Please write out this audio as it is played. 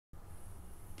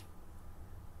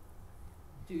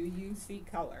Do you see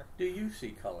color? Do you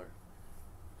see color?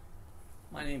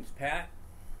 My name's Pat,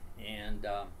 and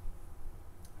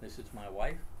this is my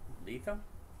wife, Letha.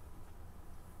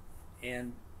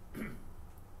 And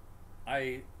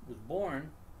I was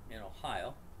born in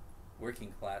Ohio,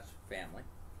 working class family,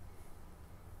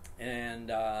 and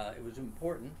it was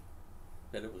important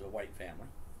that it was a white family.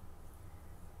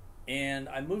 And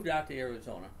I moved out to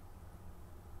Arizona,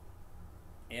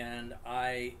 and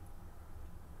I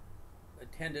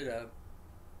attended a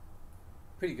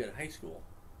pretty good high school.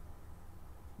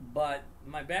 But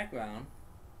my background,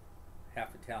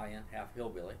 half Italian, half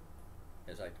hillbilly,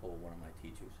 as I told one of my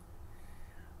teachers,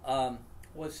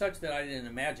 was such that I didn't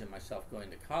imagine myself going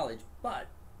to college, but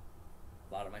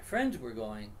a lot of my friends were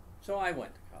going, so I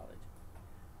went to college.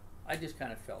 I just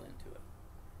kind of fell into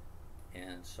it.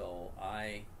 And so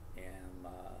I am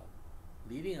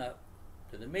leading up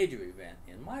to the major event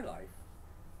in my life,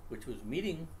 which was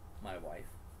meeting my wife.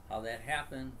 How that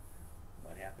happened,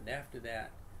 what happened after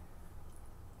that,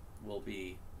 will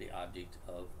be the object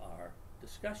of our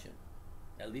discussion,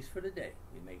 at least for today.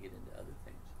 We may get into other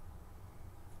things.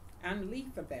 I'm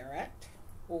Letha Barrett,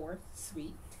 or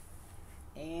Sweet,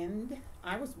 and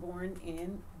I was born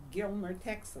in Gilmer,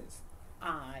 Texas.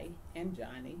 I and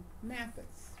Johnny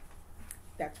Mathis.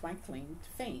 That's my claim to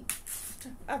fame,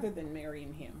 other than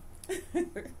marrying him.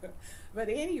 But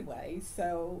anyway,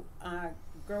 so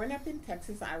growing up in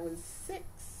Texas, I was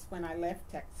 6 when I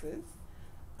left Texas.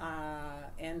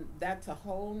 And that's a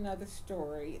whole nother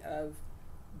story of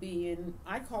being,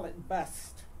 I call it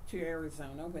bust to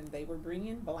Arizona, when they were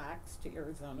bringing blacks to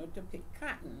Arizona to pick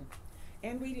cotton.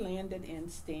 And we landed in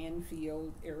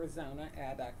Stanfield, Arizona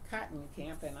at a cotton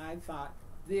camp, and I thought,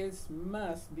 this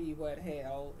must be what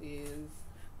hell is,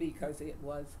 because it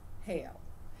was hell.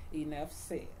 Enough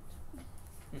said.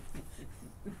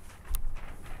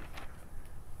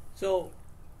 So,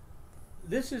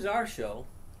 this is our show,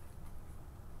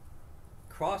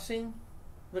 Crossing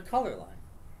the Color Line.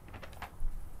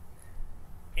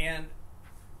 And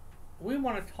we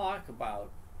want to talk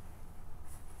about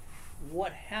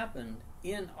what happened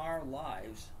in our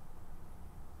lives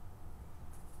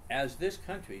as this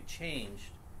country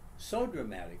changed so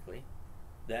dramatically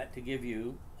that, to give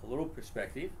you a little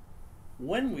perspective,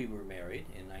 when we were married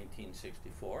in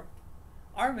 1964,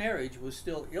 our marriage was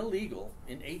still illegal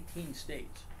in 18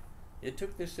 states. It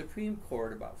took the Supreme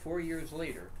Court about 4 years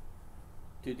later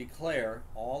to declare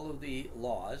all of the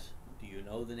laws. Do you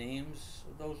know the names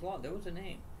of those laws? There was a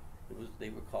name. They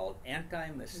were called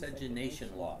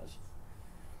anti-miscegenation laws.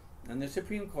 And the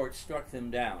Supreme Court struck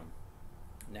them down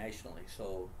nationally,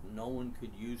 so no one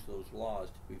could use those laws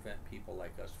to prevent people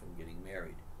like us from getting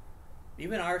married.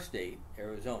 Even our state,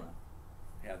 Arizona,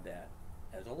 had that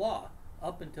as a law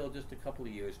up until just a couple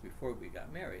of years before we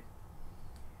got married.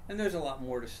 And there's a lot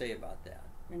more to say about that.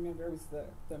 Remember, there was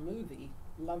the movie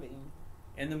Loving.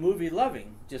 And the movie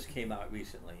Loving just came out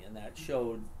recently, and that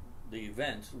showed the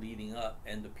events leading up,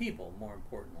 and the people, more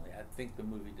importantly. I think the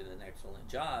movie did an excellent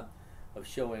job of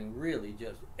showing really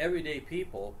just everyday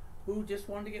people who just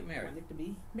wanted to get married. Wanted to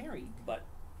be married. But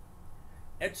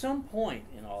at some point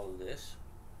in all of this,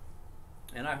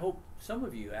 and I hope some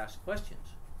of you ask questions,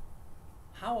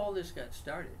 how all this got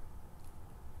started,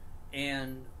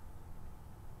 and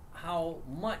how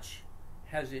much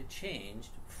has it changed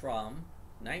from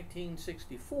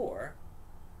 1964,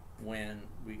 when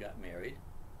we got married,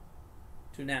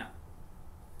 to now?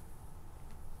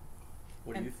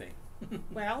 What do you think?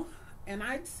 Well, and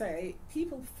I'd say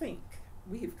people think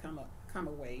we've come a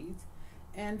ways,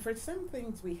 and for some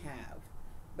things we have,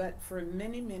 but for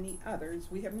many, many others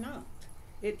we have not.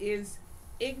 It is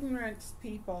ignorance,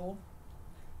 people.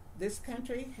 This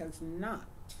country has not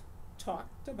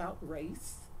talked about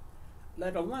race,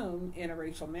 let alone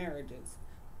interracial marriages.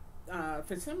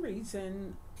 For some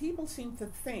reason, people seem to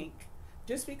think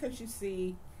just because you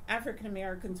see African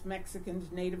Americans,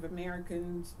 Mexicans, Native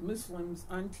Americans, Muslims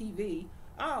on TV,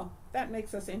 oh, that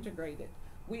makes us integrated.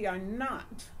 We are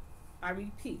not, I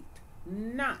repeat,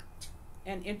 not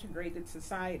an integrated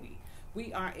society.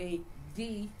 We are a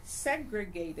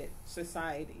desegregated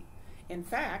society. In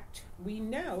fact, we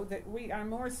know that we are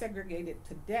more segregated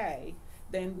today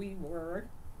than we were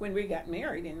when we got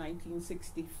married in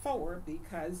 1964,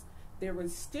 because there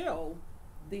was still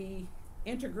the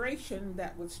integration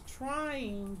that was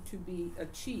trying to be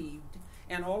achieved,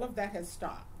 and all of that has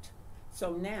stopped.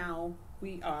 So now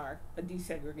we are a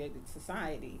desegregated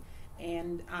society.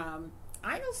 And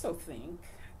I also think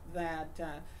that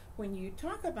when we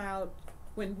talk about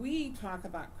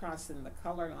crossing the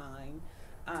color line,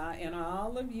 and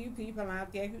all of you people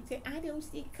out there who say, I don't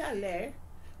see color,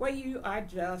 well, you are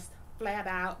just flat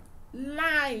out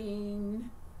lying,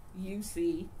 you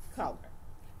see color.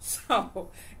 So,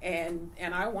 and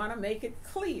I want to make it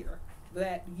clear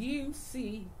that you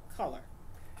see color.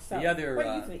 So, The other, what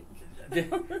do you think?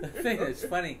 the thing that's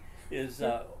funny is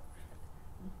there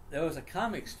was a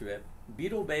comic strip,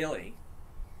 Beetle Bailey,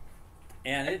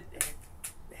 and it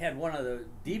had one of the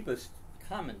deepest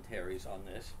commentaries on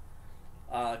this.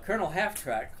 Colonel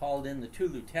Halftrack called in the two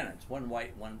lieutenants, one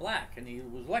white, one black, and he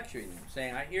was lecturing them,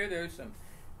 saying, I hear there's some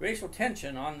racial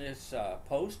tension on this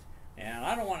post, and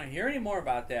I don't want to hear any more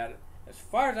about that. As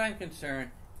far as I'm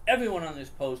concerned, everyone on this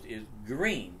post is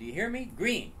green. Do you hear me?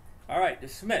 Green. All right,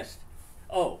 dismissed.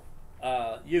 Oh,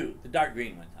 you, the dark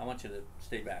green one, I want you to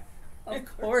stay back. Of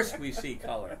course we see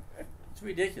color. It's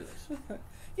ridiculous.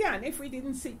 Yeah, and if we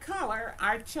didn't see color,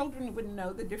 our children wouldn't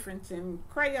know the difference in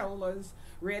Crayolas,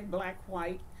 red, black,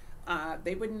 white.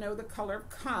 They wouldn't know the color of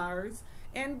cars.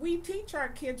 And we teach our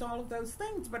kids all of those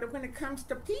things. But when it comes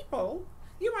to people,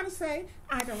 you want to say,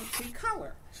 I don't see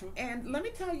color. And let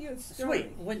me tell you a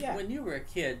story. Sweet. When you were a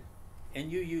kid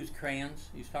and you used crayons,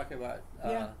 you was talking about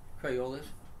Crayolas,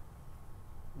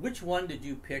 which one did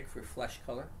you pick for flesh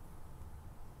color?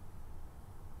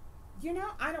 You know,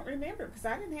 I don't remember because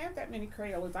I didn't have that many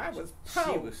Crayolas. I was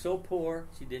poor. She was so poor,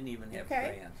 she didn't even have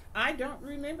crayons. I don't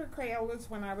remember Crayolas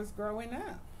when I was growing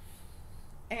up.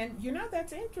 And, you know,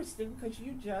 that's interesting because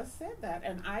you just said that.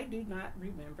 And I do not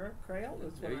remember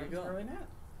Crayolas when I was growing up.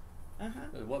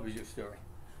 Uh-huh. What was your story?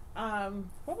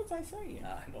 What was I saying?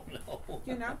 I don't know.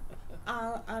 You know,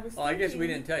 I was I guess we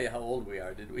didn't tell you how old we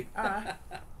are, did we?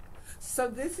 So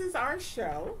this is our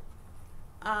show.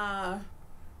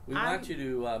 We want you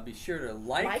to be sure to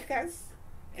like us.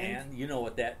 And you know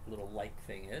what that little like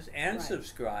thing is. And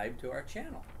subscribe to our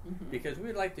channel. Mm-hmm. Because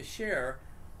we'd like to share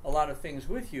a lot of things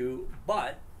with you.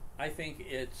 But I think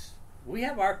we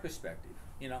have our perspective.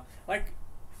 You know, like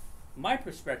my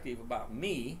perspective about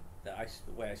me, the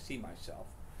way I see myself.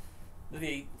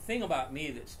 The thing about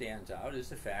me that stands out is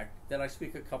the fact that I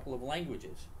speak a couple of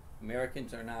languages.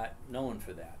 Americans are not known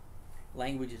for that.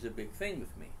 Language is a big thing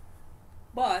with me.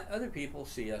 But other people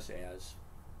see us as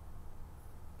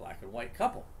black and white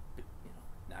couple. You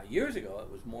know, now, years ago,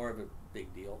 it was more of a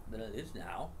big deal than it is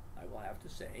now, I will have to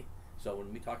say. So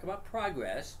when we talk about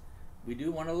progress, we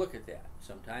do want to look at that.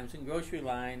 Sometimes in grocery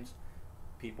lines,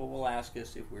 people will ask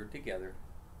us if we're together.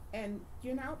 And,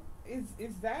 you know,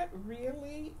 is that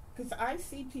really... Because I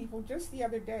see people just the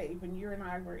other day when you and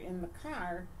I were in the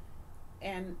car...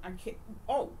 And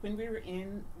when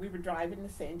we were driving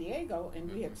to San Diego,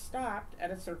 and we had stopped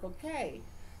at a Circle K,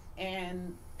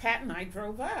 and Pat and I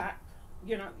drove up.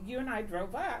 You know, you and I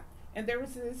drove up, and there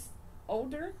was this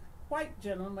older white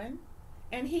gentleman,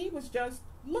 and he was just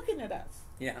looking at us.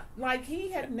 Yeah. Like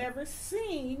he had never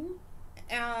seen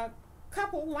a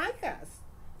couple like us.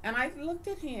 And I looked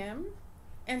at him,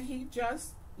 and he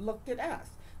just looked at us.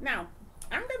 Now,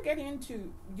 I'm going to get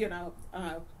into,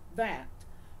 that.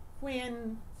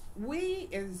 When we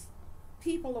as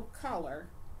people of color,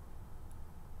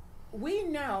 we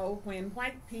know when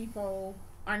white people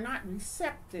are not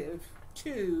receptive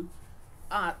to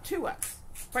us,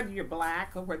 whether you're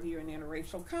black or whether you're an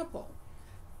interracial couple.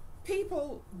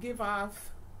 People give off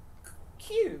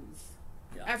cues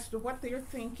as to what they're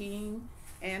thinking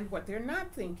and what they're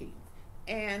not thinking.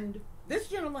 And this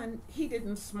gentleman, he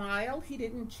didn't smile, he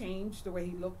didn't change the way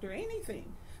he looked or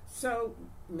anything. So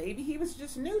maybe he was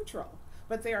just neutral.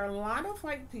 But there are a lot of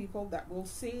white people that will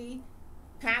see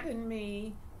Pat and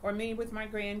me, or me with my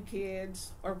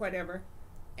grandkids, or whatever,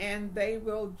 and they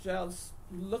will just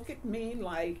look at me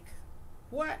like,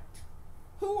 what?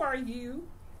 Who are you?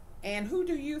 And who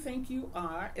do you think you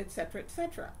are? Etc.,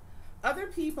 etc. Other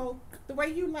people, the way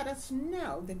you let us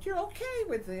know that you're okay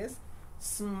with this,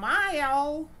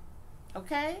 smile,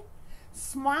 okay?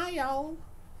 Smile.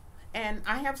 And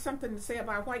I have something to say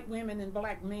about white women and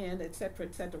black men, etc.,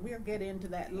 etc. We'll get into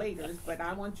that later, but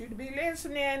I want you to be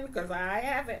listening because I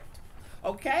have it.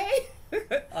 Okay?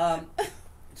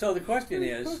 So the question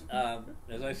is,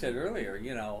 as I said earlier,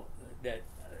 that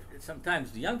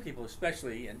sometimes the young people,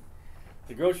 especially in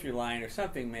the grocery line or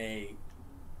something, may,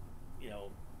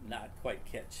 not quite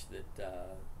catch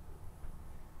that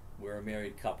we're a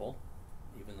married couple,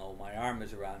 even though my arm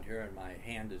is around her and my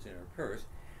hand is in her purse.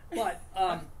 But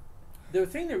the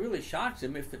thing that really shocks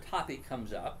them, if the topic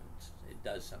comes up, it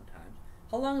does sometimes,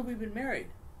 how long have we been married?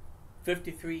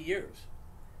 53 years.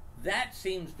 That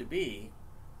seems to be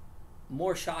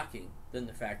more shocking than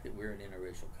the fact that we're an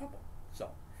interracial couple. So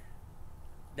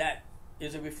that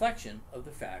is a reflection of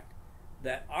the fact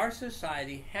that our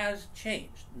society has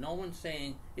changed. No one's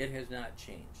saying it has not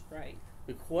changed. Right.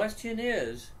 The question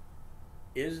is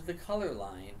the color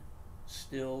line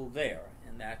still there,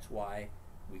 and that's why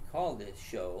we call this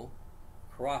show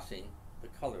Crossing the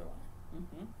Color Line.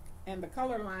 Mm-hmm. And the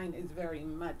color line is very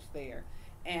much there.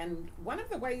 And one of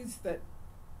the ways that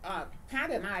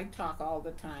Pat and I talk all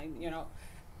the time,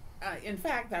 in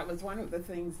fact, that was one of the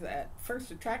things that first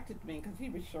attracted me because he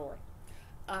was short.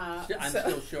 I'm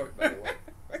still short, by the way.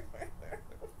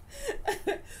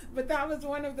 But that was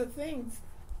one of the things.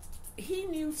 He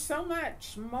knew so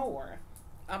much more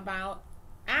about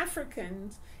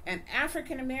Africans and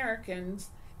African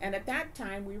Americans, and at that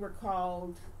time we were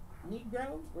called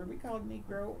Negro. Were we called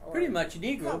Negro? Or pretty much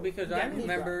Negro, because I Negro.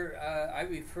 remember I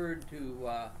referred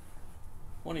to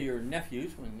one of your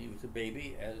nephews when he was a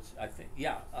baby as, I think,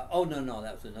 oh no,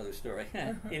 that was another story.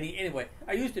 Anyway,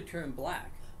 I used the term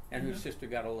black, and her sister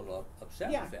got a little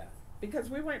upset with that. Because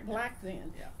we weren't black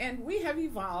then. Yeah. And we have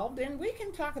evolved, and we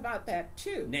can talk about that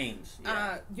too. Names.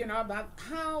 About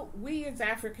how we as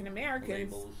African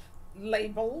Americans,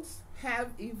 labels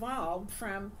have evolved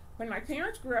from when my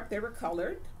parents grew up, they were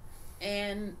colored,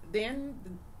 and then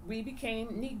we became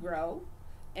Negro,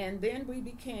 and then we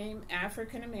became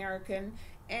African American,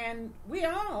 and we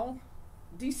all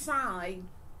decide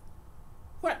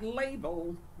what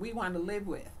label we want to live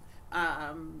with.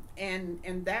 And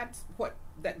that's what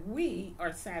that we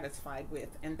are satisfied with,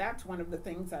 and that's one of the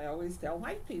things I always tell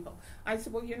white people. I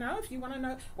said, well, if you want to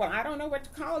know, well, I don't know what to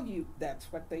call you. That's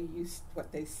what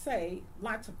they say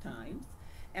lots of times,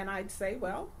 and I'd say,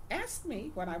 well, ask me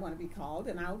what I want to be called,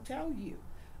 and I'll tell you.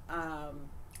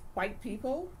 White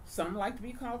people, some like to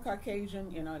be called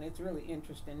Caucasian, and it's really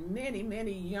interesting.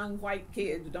 Many young white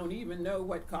kids don't even know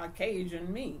what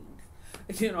Caucasian means.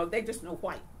 They just know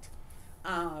white.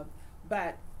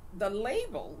 But the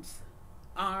labels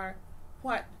are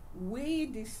what we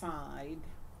decide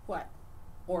what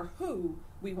or who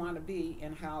we want to be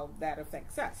and how that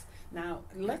affects us. Now,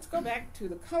 let's go back to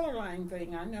the color line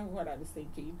thing. I know what I was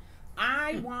thinking.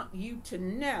 I want you to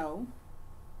know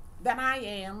that I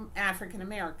am African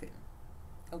American,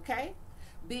 okay?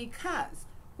 Because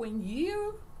when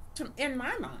you, in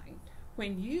my mind,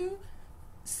 when you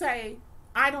say,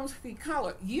 I don't see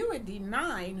color, you are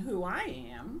denying who I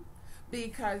am,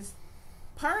 because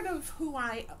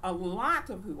a lot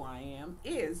of who I am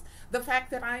is the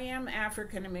fact that I am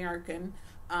African American,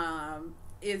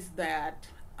 is that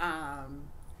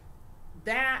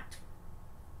that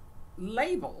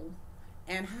label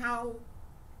and how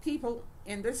people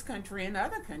in this country and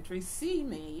other countries see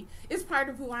me is part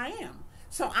of who I am.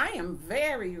 So I am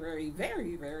very, very,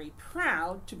 very, very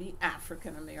proud to be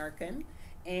African American,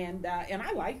 and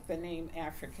I like the name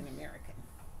African American.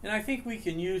 And I think we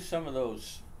can use some of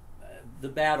those, the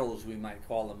battles, we might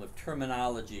call them, of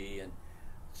terminology and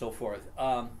so forth.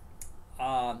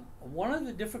 One of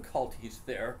the difficulties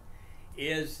there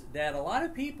is that a lot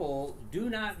of people do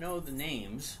not know the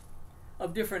names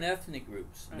of different ethnic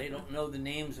groups. They don't know the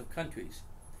names of countries.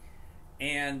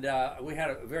 And we had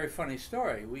a very funny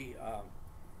story.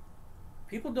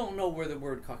 People don't know where the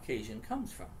word Caucasian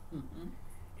comes from. Mm-hmm.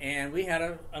 And we had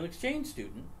an exchange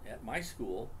student at my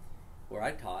school where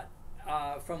I taught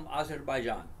from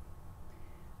Azerbaijan.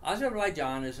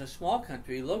 Azerbaijan is a small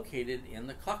country located in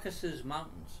the Caucasus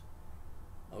Mountains.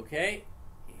 Okay?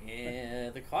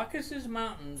 And the Caucasus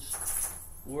Mountains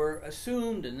were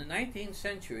assumed in the 19th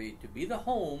century to be the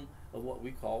home of what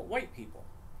we call white people.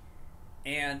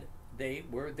 And they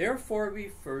were therefore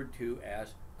referred to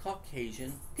as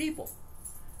Caucasian people.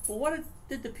 Well, what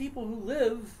did the people who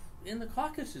live in the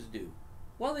Caucasus do?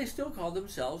 Well, they still called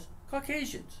themselves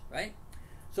Caucasians, right?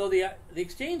 So the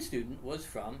exchange student was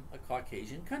from a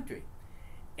Caucasian country.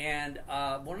 And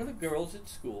one of the girls at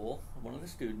school, one of the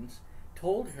students,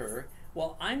 told her,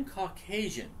 well, I'm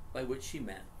Caucasian, by which she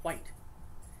meant white.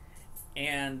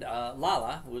 And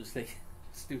Lala was the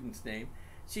student's name.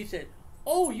 She said,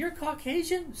 oh, you're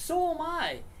Caucasian? So am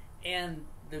I. And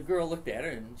the girl looked at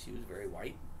her, and she was very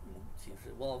white. And she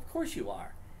said, well, of course you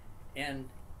are. And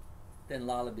then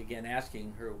Lala began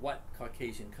asking her what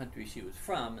Caucasian country she was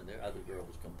from, and the other girl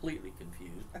was completely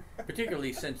confused,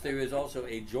 particularly since there is also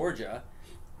a Georgia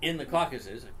in the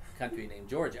Caucasus, a country named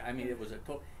Georgia. I mean, it was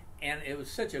and it was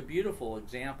such a beautiful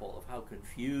example of how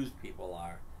confused people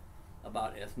are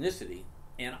about ethnicity,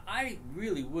 and I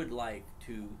really would like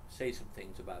to say some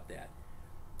things about that.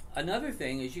 Another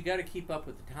thing is you got to keep up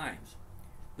with the times.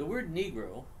 The word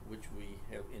Negro, which we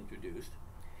have introduced,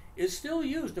 is still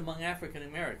used among African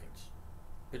Americans,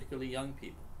 particularly young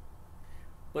people.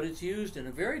 But it's used in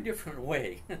a very different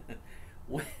way.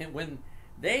 When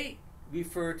they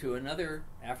refer to another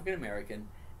African American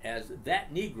as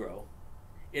that Negro,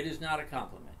 it is not a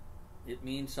compliment. It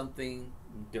means something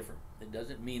different. It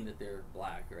doesn't mean that they're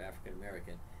black or African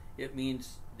American. it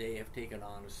means they have taken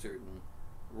on a certain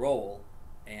role,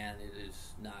 and it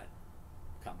is not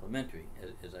complimentary,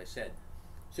 as I said.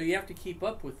 So you have to keep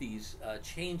up with these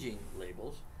changing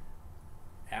labels.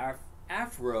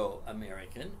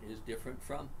 Afro-American is different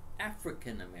from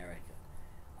African-American.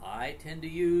 I tend to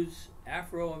use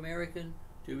Afro-American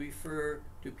to refer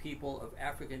to people of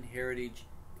African heritage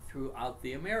throughout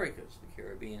the Americas, the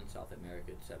Caribbean, South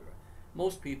America, etc.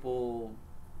 Most people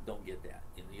don't get that.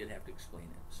 You'd have to explain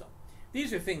it. So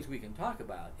these are things we can talk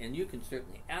about, and you can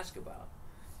certainly ask about.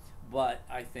 But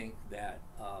I think that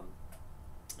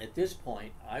at this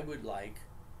point, I would like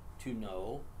to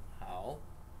know how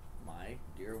my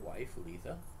dear wife,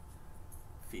 Letha,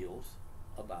 feels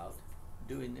about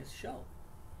doing this show.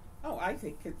 Oh, I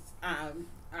think it's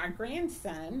our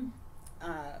grandson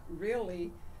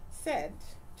really said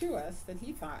to us that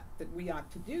he thought that we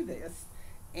ought to do this,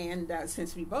 and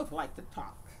since we both like to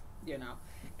talk,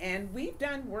 and we've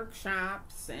done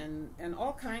workshops and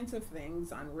all kinds of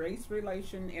things on race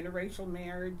relation, interracial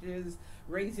marriages,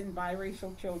 raising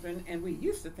biracial children, and we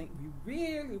used to think we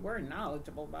really were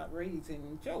knowledgeable about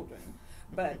raising children,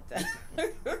 but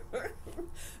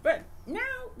but now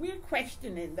we're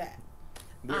questioning that.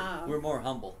 We're more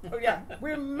humble. Oh yeah,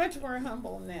 we're much more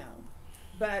humble now.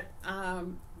 But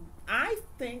I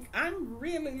think I'm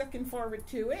really looking forward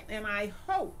to it, and I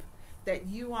hope that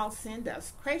you all send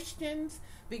us questions,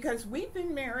 because we've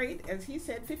been married, as he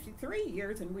said, 53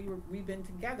 years, and we've been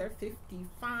together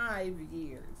 55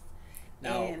 years.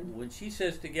 Now, and when she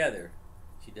says together,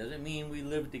 she doesn't mean we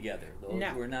lived together. Those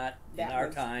no, were not in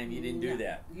our time. You didn't do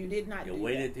that. You did not. You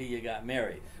waited till you got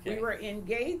married. Okay. We were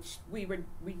engaged. We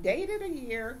dated a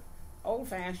year, old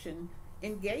fashioned,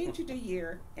 engaged a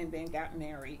year, and then got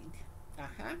married.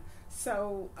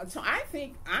 So I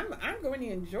think I'm going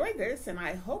to enjoy this, and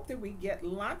I hope that we get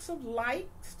lots of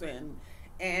likes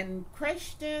and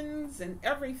questions and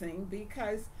everything,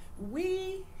 because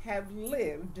we have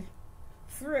lived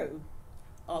through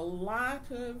a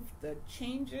lot of the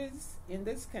changes in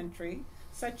this country,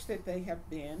 such that they have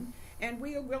been, and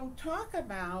we will talk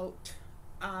about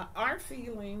our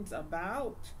feelings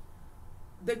about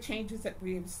the changes that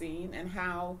we have seen and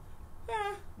how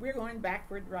we're going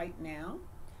backward right now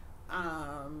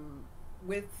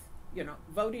with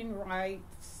voting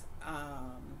rights,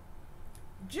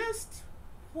 just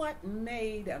what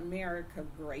made America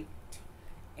great,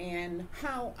 and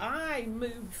how I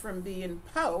moved from being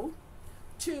Poe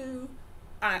to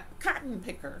cotton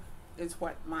picker is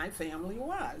what my family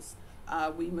was.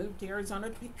 We moved to Arizona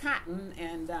to pick cotton,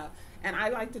 and I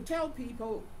like to tell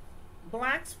people,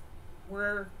 blacks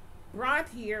were brought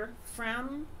here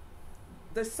from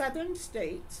the southern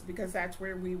states, because that's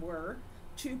where we were,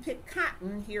 to pick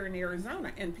cotton here in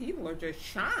Arizona, and people are just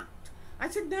shocked. I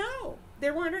said, no,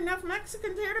 there weren't enough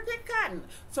Mexicans here to pick cotton,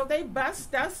 so they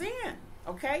bussed us in,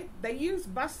 okay? They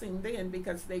used busing then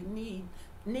because they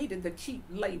needed the cheap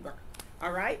labor,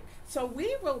 all right? So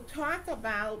we will talk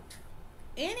about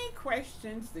any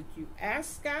questions that you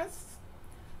ask us,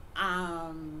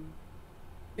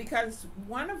 because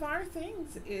one of our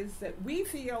things is that we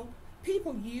feel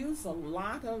people use a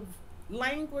lot of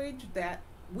language that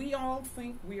we all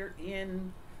think we're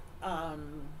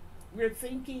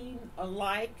thinking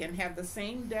alike and have the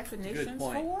same definitions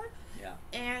for, yeah,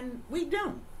 and we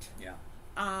don't. Yeah.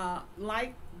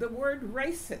 Like the word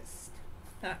racist.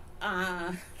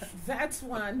 That's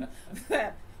one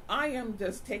that I am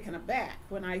just taken aback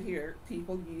when I hear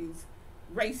people use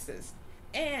racist.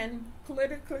 And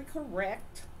politically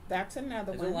correct, that's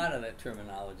another one. There's a lot of that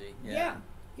terminology.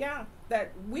 Yeah,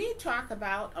 that we talk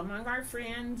about among our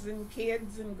friends and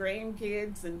kids and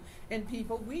grandkids and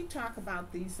people. We talk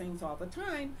about these things all the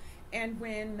time. And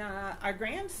when our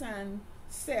grandson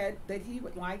said that he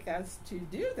would like us to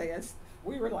do this,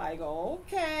 we were like,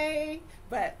 okay.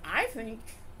 But I think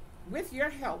with your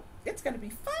help, it's going to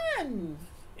be fun.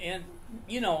 And,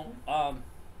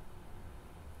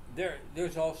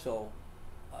 there's also,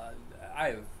 I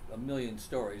have a million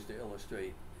stories to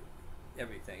illustrate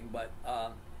everything, but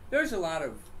there's a lot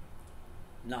of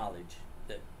knowledge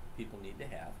that people need to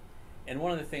have. And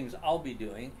one of the things I'll be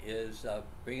doing is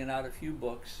bringing out a few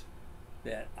books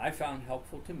that I found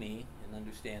helpful to me in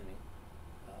understanding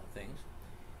things.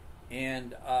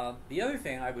 And the other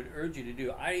thing I would urge you to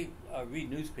do, I read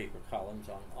newspaper columns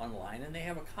online, and they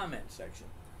have a comment section.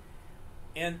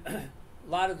 And a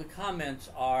lot of the comments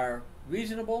are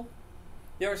reasonable.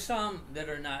 There are some that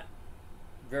are not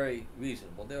very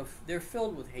reasonable. They're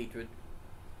filled with hatred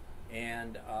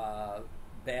and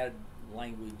bad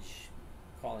language,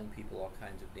 calling people all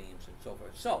kinds of names and so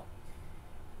forth. So,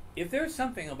 if there's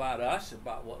something about us,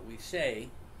 about what we say,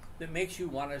 that makes you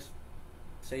want to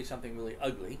say something really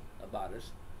ugly about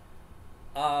us,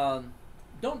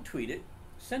 don't tweet it.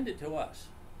 Send it to us.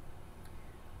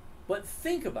 But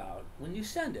think about, when you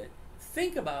send it,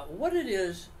 think about what it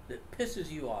is that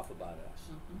pisses you off about us.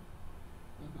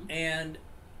 And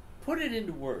put it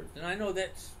into words. And I know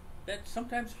that's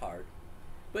sometimes hard,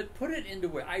 but put it into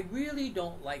words. I really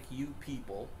don't like you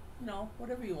people,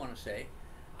 whatever you want to say.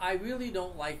 I really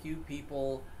don't like you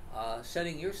people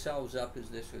setting yourselves up as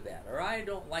this or that. Or I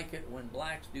don't like it when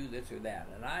blacks do this or that.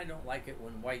 And I don't like it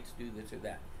when whites do this or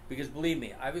that. Because believe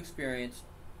me, I've experienced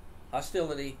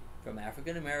hostility from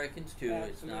African Americans too.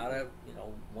 Absolutely. It's not a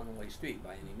one-way street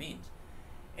by any means.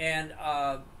 And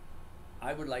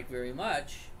I would like very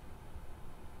much,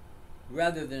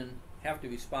 rather than have to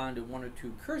respond to one or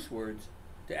two curse words,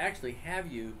 to actually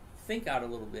have you think out a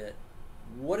little bit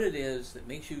what it is that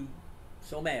makes you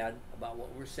so mad about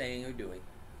what we're saying or doing,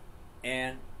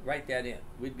 and write that in.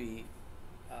 We'd be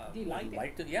Delighted.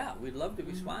 We'd love to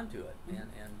respond to it,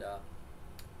 and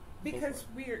because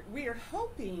we're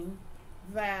hoping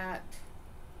that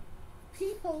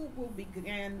people will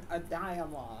begin a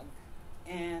dialogue,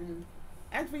 and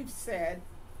as we've said,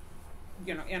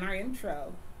 in our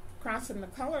intro, crossing the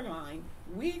color line,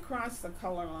 we crossed the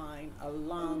color line a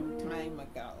long time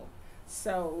ago.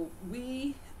 So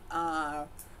we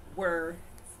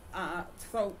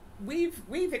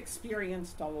we've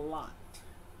experienced a lot,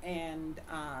 and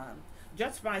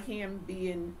just by him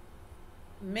being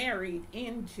married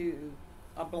into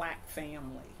a black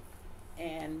family,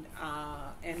 and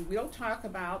we'll talk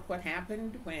about what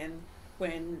happened when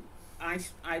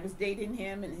I was dating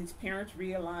him and his parents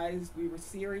realized we were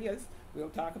serious. We'll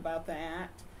talk about that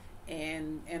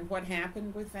and what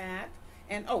happened with that.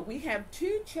 And we have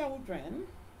 2 children,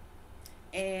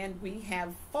 and we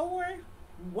have 4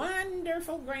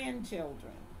 wonderful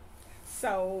grandchildren.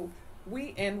 So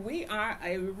we are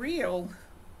a real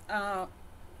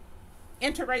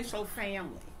interracial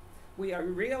family. We are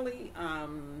really, I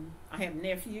have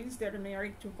nephews that are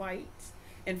married to whites.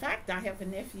 In fact, I have a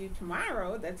nephew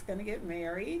tomorrow that's going to get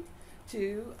married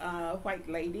to a white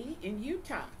lady in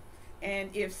Utah.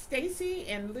 And if Stacy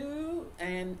and Lou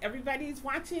and everybody's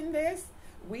watching this,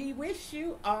 we wish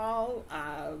you all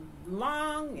a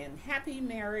long and happy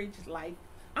marriage like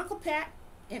Uncle Pat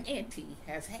and Auntie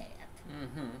has had.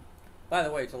 Mm-hmm. By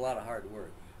the way, it's a lot of hard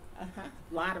work. A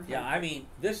lot of I mean,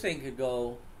 this thing could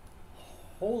go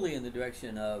wholly in the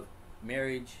direction of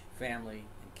marriage, family,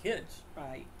 and kids.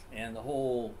 Right. And the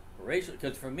whole racial,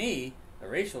 because for me, the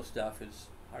racial stuff is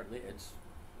it's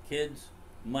kids,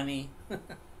 money,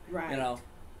 right.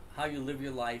 How you live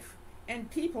your life.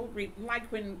 And people,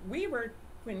 like when we were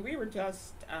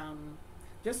just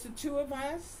the 2 of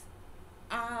us,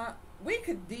 we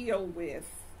could deal with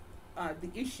the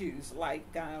issues like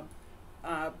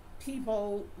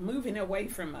people moving away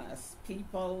from us,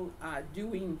 people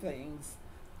doing things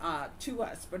to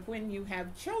us. But when you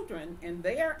have children and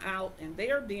they are out and they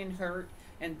are being hurt,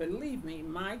 and believe me,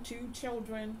 my 2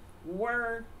 children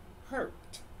were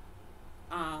hurt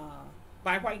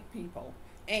by white people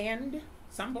and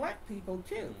some black people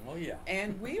too. Oh yeah.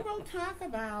 And we will talk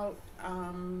about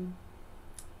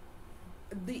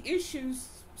the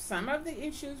issues, some of the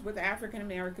issues with African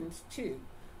Americans too,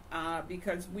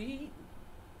 because we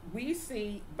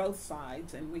see both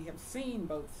sides, and we have seen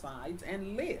both sides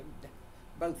and lived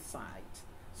both sides.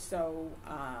 So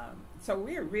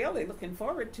we're really looking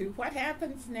forward to what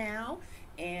happens now,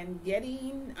 and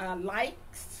getting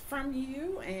likes from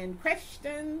you and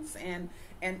questions and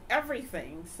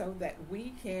everything, so that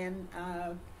we can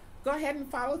go ahead and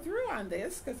follow through on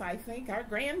this, because I think our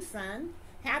grandson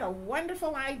had a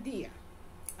wonderful idea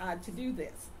to do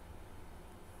this.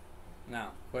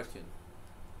 Now, question.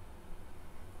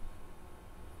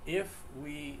 If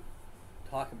we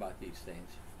talk about these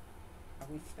things, Are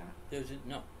we stopped? there's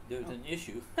an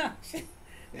issue.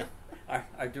 No,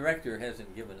 our director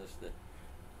hasn't given us the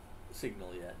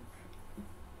signal yet.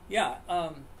 Yeah,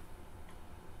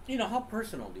 how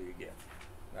personal do you get,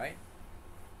 right?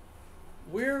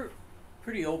 We're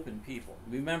pretty open people.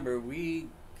 Remember, we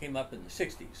came up in the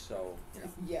 60s, so,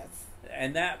 Yes.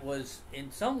 and that was,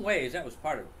 in some ways, that was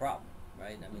part of the problem,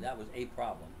 right? I mean, that was a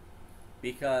problem,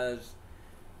 because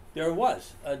there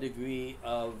was a degree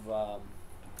of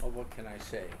what can I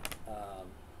say?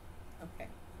 Okay.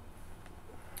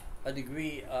 A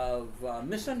degree of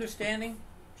misunderstanding,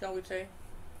 shall we say,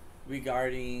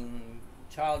 regarding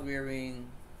child rearing,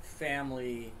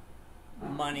 family,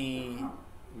 money,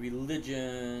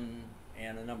 religion,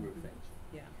 and a number of things.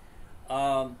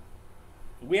 Yeah.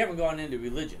 We haven't gone into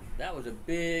religion. That was a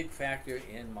big factor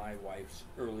in my wife's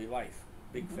early life.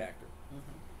 Big factor.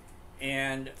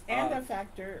 And a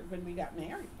factor when we got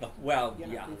married. Well, You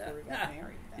know, yeah. before we got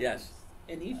married. That Yes.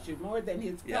 was an issue more than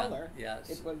his Yeah, color. yes.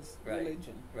 It was Right.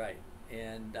 religion. Right.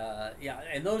 And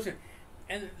and those are,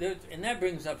 and that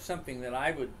brings up something that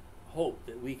I would hope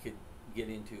that we could get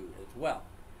into as well.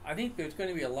 I think there's going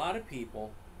to be a lot of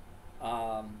people,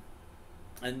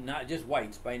 and not just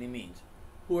whites by any means,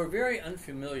 who are very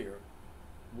unfamiliar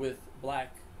with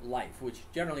black life, which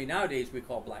generally nowadays we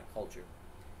call black culture.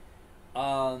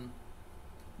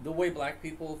 The way black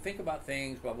people think about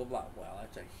things, blah, blah, blah. Well,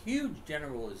 that's a huge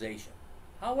generalization.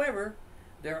 However,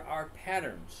 there are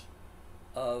patterns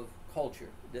of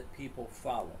culture that people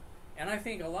follow. And I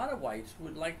think a lot of whites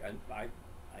would like, I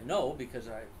know because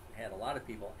I've had a lot of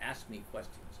people ask me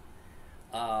questions.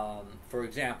 For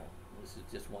example, this is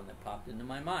just one that popped into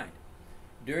my mind.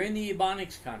 During the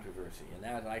Ebonics controversy, and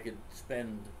that I could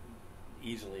spend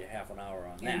easily a half an hour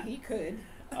on that. And he could.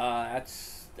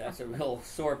 That's a real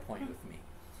sore point with me.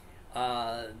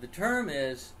 The term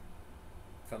is,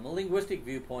 from a linguistic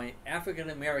viewpoint, African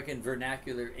American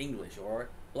Vernacular English, or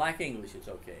Black English. It's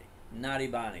okay, not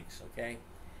Ebonics. Okay,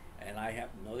 and I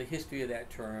happen to know the history of that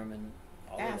term and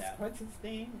all of that. What's his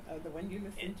name? The one you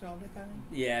listen to all the time?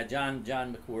 Yeah, John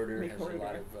McWhorter has a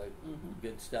lot of mm-hmm.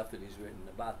 good stuff that he's written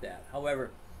about that.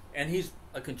 However, and he's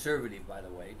a conservative, by the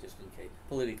way, just in case.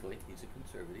 Politically, he's a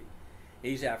conservative.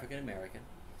 He's African American.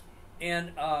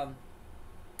 And,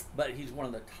 but he's one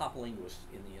of the top linguists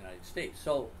in the United States.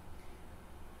 So,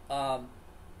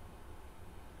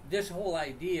 this whole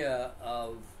idea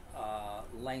of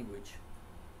language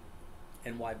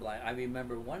and why black, I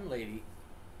remember one lady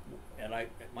at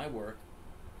my work,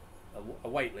 a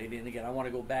white lady, and again, I want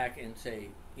to go back and say,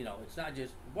 you know, it's not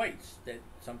just whites that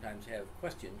sometimes have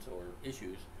questions or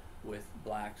issues with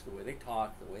blacks, the way they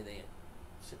talk, the way they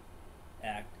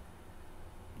act,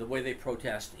 the way they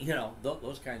protest, you know,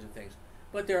 those kinds of things.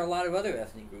 But there are a lot of other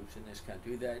ethnic groups in this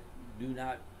country that do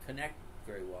not connect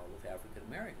very well with African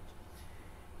Americans.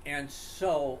 And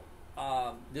so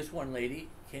this one lady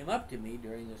came up to me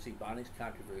during this Ebonics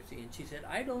controversy, and she said,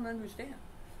 I don't understand.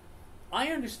 I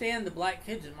understand the black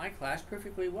kids in my class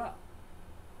perfectly well.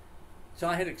 So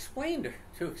I had explained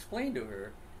to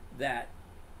her that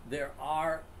there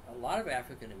are a lot of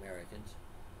African Americans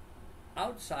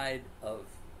outside of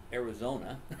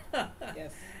Arizona,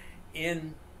 yes,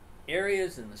 in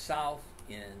areas in the South,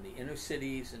 in the inner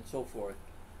cities and so forth,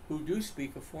 who do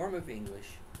speak a form of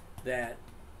English that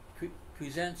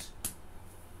presents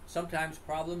sometimes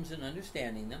problems in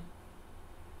understanding them,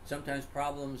 sometimes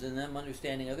problems in them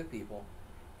understanding other people,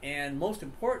 and most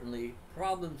importantly,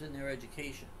 problems in their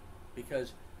education,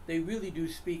 because they really do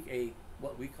speak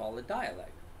what we call a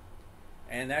dialect.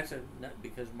 And that's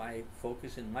because my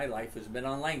focus in my life has been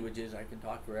on languages. I can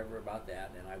talk forever about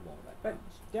that, and I won't, I but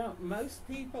promise. Don't most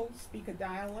people speak a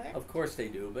dialect? Of course they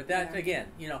do, but that, Yeah. again,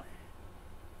 you know,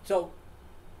 so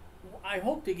I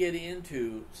hope to get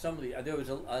into some of the, there was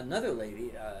another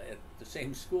lady at the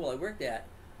same school I worked at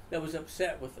that was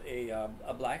upset with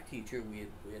a black teacher we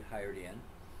had hired in,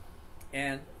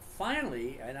 and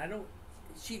finally, and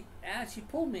she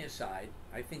pulled me aside.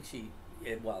 I think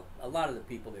a lot of the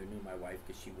people there knew my wife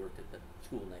because she worked at the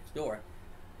school next door,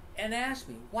 and asked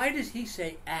me, why does he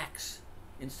say axe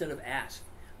instead of ask?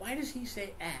 Why does he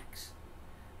say axe?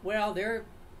 Well,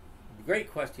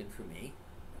 great question for me.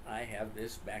 I have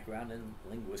this background in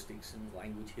linguistics and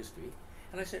language history.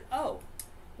 And I said, oh,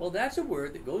 well, that's a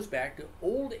word that goes back to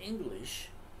Old English,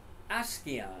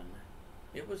 Askian.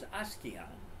 It was Askian.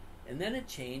 And then it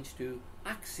changed to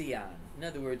Axian. In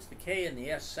other words, the K and the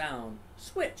S sound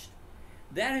switched.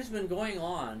 That has been going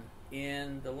on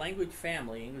in the language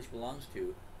family English belongs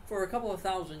to for a couple of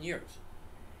thousand years.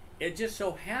 It just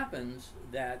so happens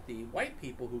that the white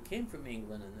people who came from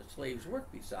England and the slaves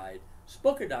worked beside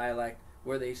spoke a dialect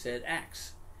where they said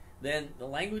axe. Then the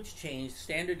language changed,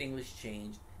 standard English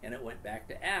changed, and it went back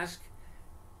to ask.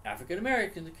 African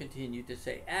Americans continued to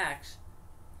say axe.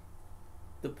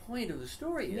 The point of the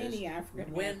story is many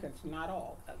African Americans, not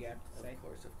all. You have to say. Of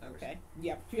course. Okay.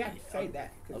 Yep. You have to say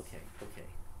that. Okay.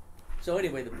 So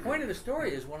anyway, the point of the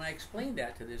story is when I explained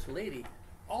that to this lady,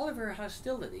 all of her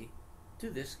hostility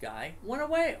to this guy went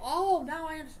away. Oh, now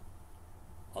I understand.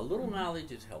 A little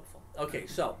knowledge is helpful. Okay,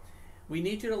 so we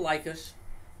need you to like us,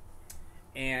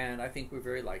 and I think we're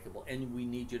very likable, and we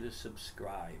need you to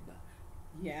subscribe.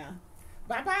 Yeah.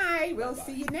 Bye-bye. We'll Bye-bye.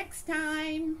 see you next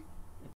time.